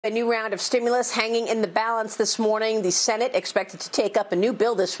A new round of stimulus hanging in the balance this morning. The Senate expected to take up a new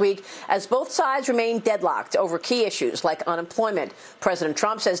bill this week as both sides remain deadlocked over key issues like unemployment. President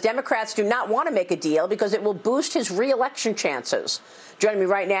Trump says Democrats do not want to make a deal because it will boost his re-election chances. Joining me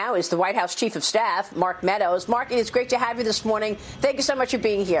right now is the White House Chief of Staff, Mark Meadows. Mark, it is great to have you this morning. Thank you so much for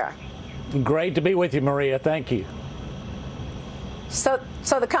being here. Great to be with you, Maria. Thank you. So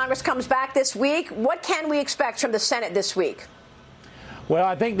the Congress comes back this week. What can we expect from the Senate this week? Well,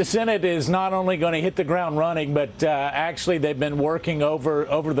 I think the Senate is not only going to hit the ground running, but actually they've been working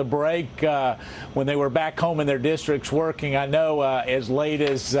over the break when they were back home in their districts working. I know as late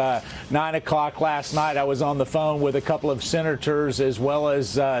as 9 o'clock last night, I was on the phone with a couple of senators as well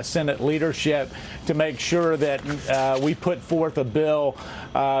as Senate leadership to make sure that we put forth a bill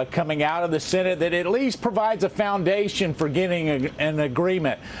coming out of the Senate that at least provides a foundation for getting an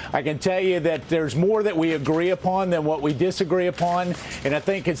agreement. I can tell you that there's more that we agree upon than what we disagree upon. And I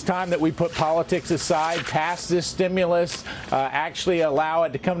think it's time that we put politics aside, pass this stimulus, actually allow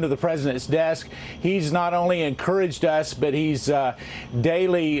it to come to the president's desk. He's not only encouraged us, but he's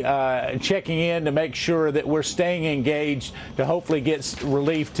daily checking in to make sure that we're staying engaged to hopefully get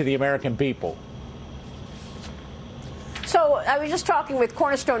relief to the American people. So I was just talking with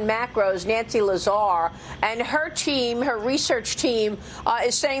Cornerstone Macro's Nancy Lazar, and her team, her research team,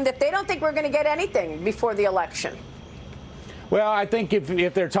 is saying that they don't think we're going to get anything before the election. Well, I think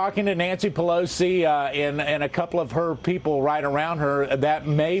if they're talking to Nancy Pelosi and a couple of her people right around her, that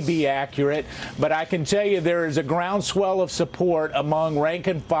may be accurate. But I can tell you there is a groundswell of support among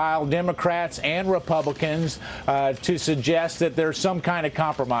rank-and-file Democrats and Republicans to suggest that there's some kind of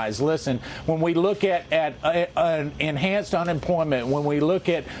compromise. Listen, when we look at enhanced unemployment, when we look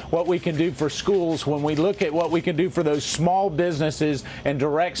at what we can do for schools, when we look at what we can do for those small businesses and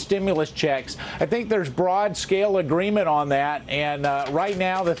direct stimulus checks, I think there's broad-scale agreement on that. And right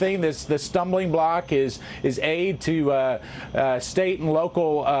now, the thing that's the stumbling block is aid to state and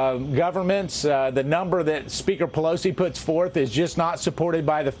local governments. The number that Speaker Pelosi puts forth is just not supported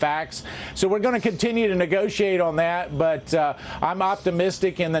by the facts. So we're going to continue to negotiate on that. But I'm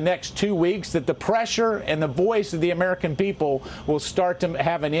optimistic in the next 2 weeks that the pressure and the voice of the American people will start to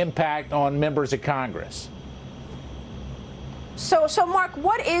have an impact on members of Congress. So, Mark,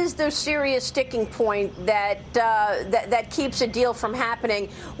 what is the serious sticking point that keeps a deal from happening?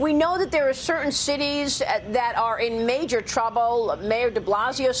 We know that there are certain cities that are in major trouble. Mayor de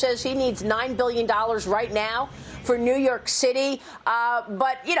Blasio says he needs $9 billion right now for New York City.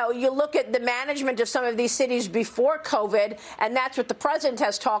 But, you know, you look at the management of some of these cities before COVID, and that's what the president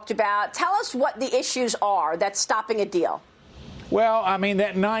has talked about. Tell us what the issues are that's stopping a deal. Well, I mean,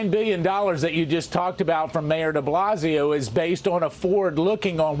 that $9 billion that you just talked about from Mayor de Blasio is based on a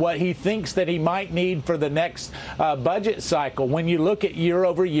forward-looking on what he thinks that he might need for the next budget cycle. When you look at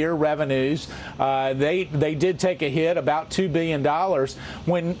year-over-year revenues, they did take a hit, about $2 billion.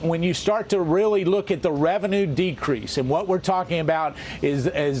 When you start to really look at the revenue decrease, and what we're talking about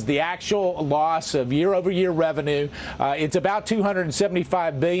is the actual loss of year-over-year revenue, it's about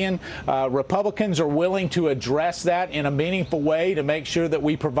 $275 billion. Republicans are willing to address that in a meaningful way to make sure that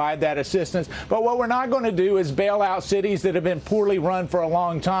we provide that assistance. But what we're not going to do is bail out cities that have been poorly run for a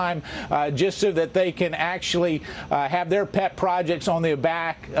long time just so that they can actually have their pet projects on the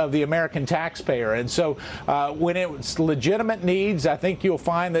back of the American taxpayer. And so when it's legitimate needs, I think you'll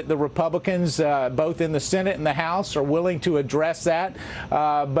find that the Republicans, both in the Senate and the House, are willing to address that.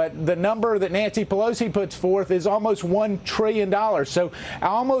 But the number that Nancy Pelosi puts forth is almost $1 trillion. So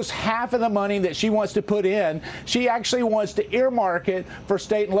almost half of the money that she wants to put in, she actually wants to earmark it for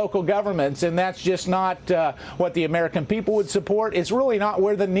state and local governments, and that's just not what the American people would support. It's really not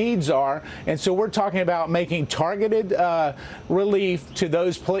where the needs are, and so we're talking about making targeted relief to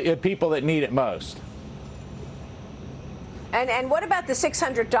those people that need it most. And what about the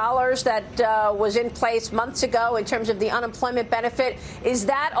 $600 that was in place months ago in terms of the unemployment benefit? Is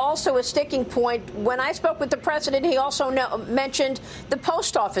that also a sticking point? When I spoke with the president, he also mentioned the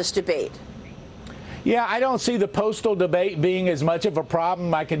post office debate. Yeah, I don't see the postal debate being as much of a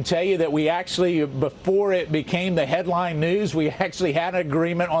problem. I can tell you that we actually, before it became the headline news, we actually had an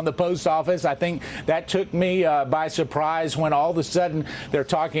agreement on the post office. I think that took me by surprise when all of a sudden they're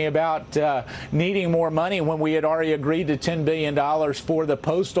talking about needing more money when we had already agreed to $10 billion for the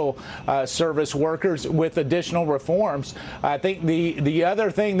postal service workers with additional reforms. I think the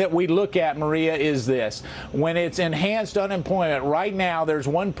other thing that we look at, Maria, is this. When it's enhanced unemployment, right now there's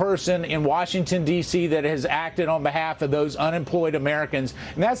one person in Washington, D.C. agency that has acted on behalf of those unemployed Americans,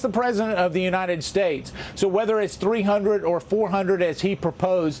 and that's the President of the United States. So whether it's 300 or 400 as he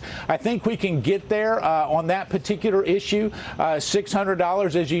proposed, I think we can get there on that particular issue.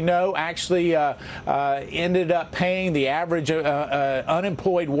 $600, as you know, actually ended up paying the average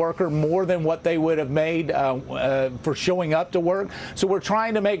unemployed worker more than what they would have made for showing up to work. So we're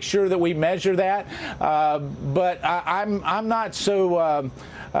trying to make sure that we measure that. But I'm not so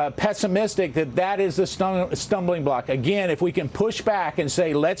pessimistic that that is the stumbling block. Again, if we can push back and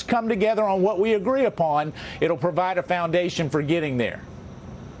say, let's come together on what we agree upon, it'll provide a foundation for getting there.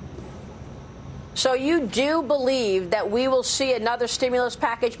 So you do believe that we will see another stimulus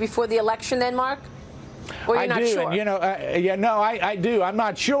package before the election then, Mark? Or you're not sure? And, I do. I'm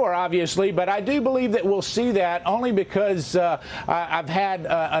not sure, obviously, but I do believe that we'll see that only because I've had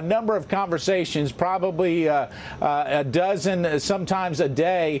a number of conversations, probably a dozen, sometimes a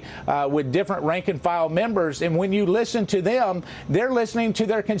day, with different rank-and-file members. And when you listen to them, they're listening to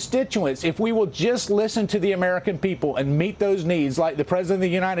their constituents. If we will just listen to the American people and meet those needs like the President of the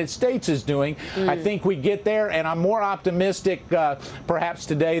United States is doing, I think we get there. And I'm more optimistic perhaps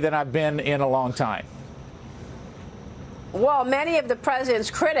today than I've been in a long time. Well, many of the president's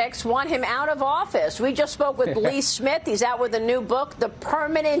critics want him out of office. We just spoke with Lee Smith. He's out with a new book, The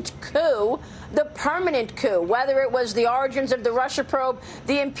Permanent Coup. The Permanent Coup, whether it was the origins of the Russia probe,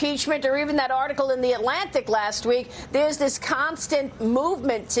 the impeachment, or even that article in The Atlantic last week, there's this constant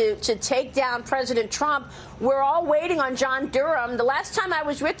movement to take down President Trump. We're all waiting on John Durham. The last time I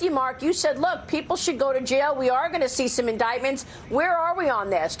was with you, Mark, you said, look, people should go to jail. We are going to see some indictments. Where are we on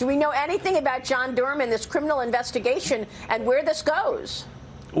this? Do we know anything about John Durham and this criminal investigation and where this goes?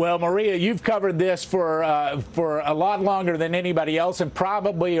 Well, Maria, you've covered this for a lot longer than anybody else, and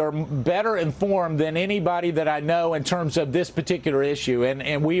probably are better informed than anybody that I know in terms of this particular issue.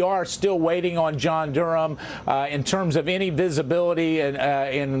 And we are still waiting on John Durham in terms of any visibility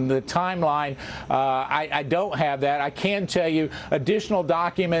in the timeline. I don't have that. I can tell you additional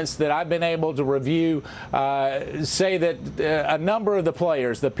documents that I've been able to review say that a number of the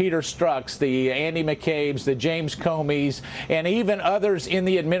players, the Peter Strzok's, the Andy McCabe's, the James Comey's, and even others in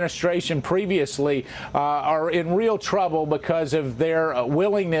the administration previously are in real trouble because of their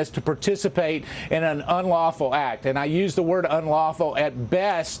willingness to participate in an unlawful act. And I use the word unlawful. At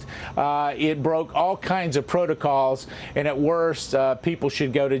best, it broke all kinds of protocols, and at worst, people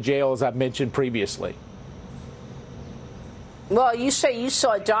should go to jail, as I've mentioned previously. Well, you say you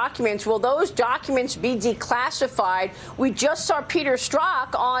saw documents. Will those documents be declassified? We just saw Peter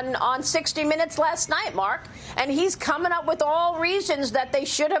Strzok on 60 Minutes last night, Mark, and he's coming up with all reasons that they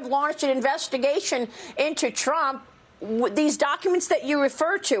should have launched an investigation into Trump. These documents that you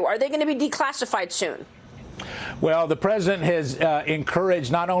refer to, are they going to be declassified soon? Well, the president has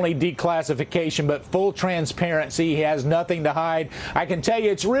encouraged not only declassification, but full transparency. He has nothing to hide. I can tell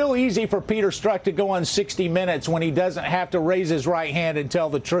you it's real easy for Peter Strzok to go on 60 Minutes when he doesn't have to raise his right hand and tell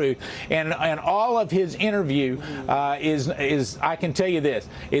the truth. And all of his interview is, I can tell you this,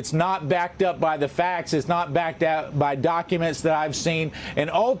 it's not backed up by the facts. It's not backed up by documents that I've seen. And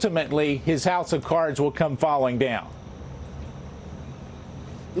ultimately, his house of cards will come falling down.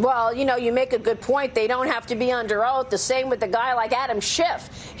 Well, you know, you make a good point. They don't have to be under oath. The same with a guy like Adam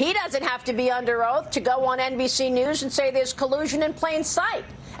Schiff. He doesn't have to be under oath to go on NBC News and say there's collusion in plain sight.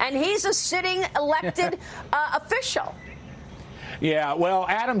 And he's a sitting elected official. Yeah, well,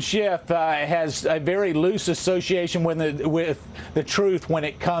 Adam Schiff has a very loose association with the truth when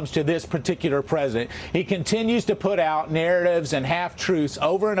it comes to this particular president. He continues to put out narratives and half-truths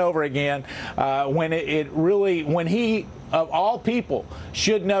over and over again when he, of all people,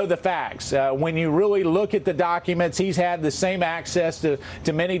 should know the facts. When you really look at the documents, he's had the same access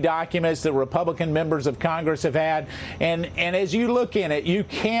to many documents that Republican members of Congress have had. And as you look in it, you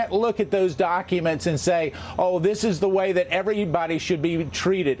can't look at those documents and say, oh, this is the way that everybody should be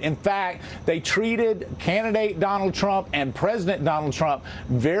treated. In fact, they treated candidate Donald Trump and President Donald Trump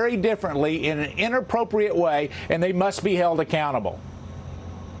very differently in an inappropriate way, and they must be held accountable.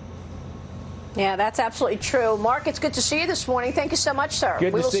 Yeah, that's absolutely true. Mark, it's good to see you this morning. Thank you so much, sir.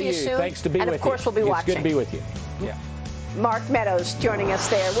 Good we to will see you soon. Thanks to be with you. And of course, we'll be watching. It's good to be with you. Yeah. Mark Meadows joining us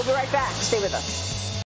there. We'll be right back. Stay with us.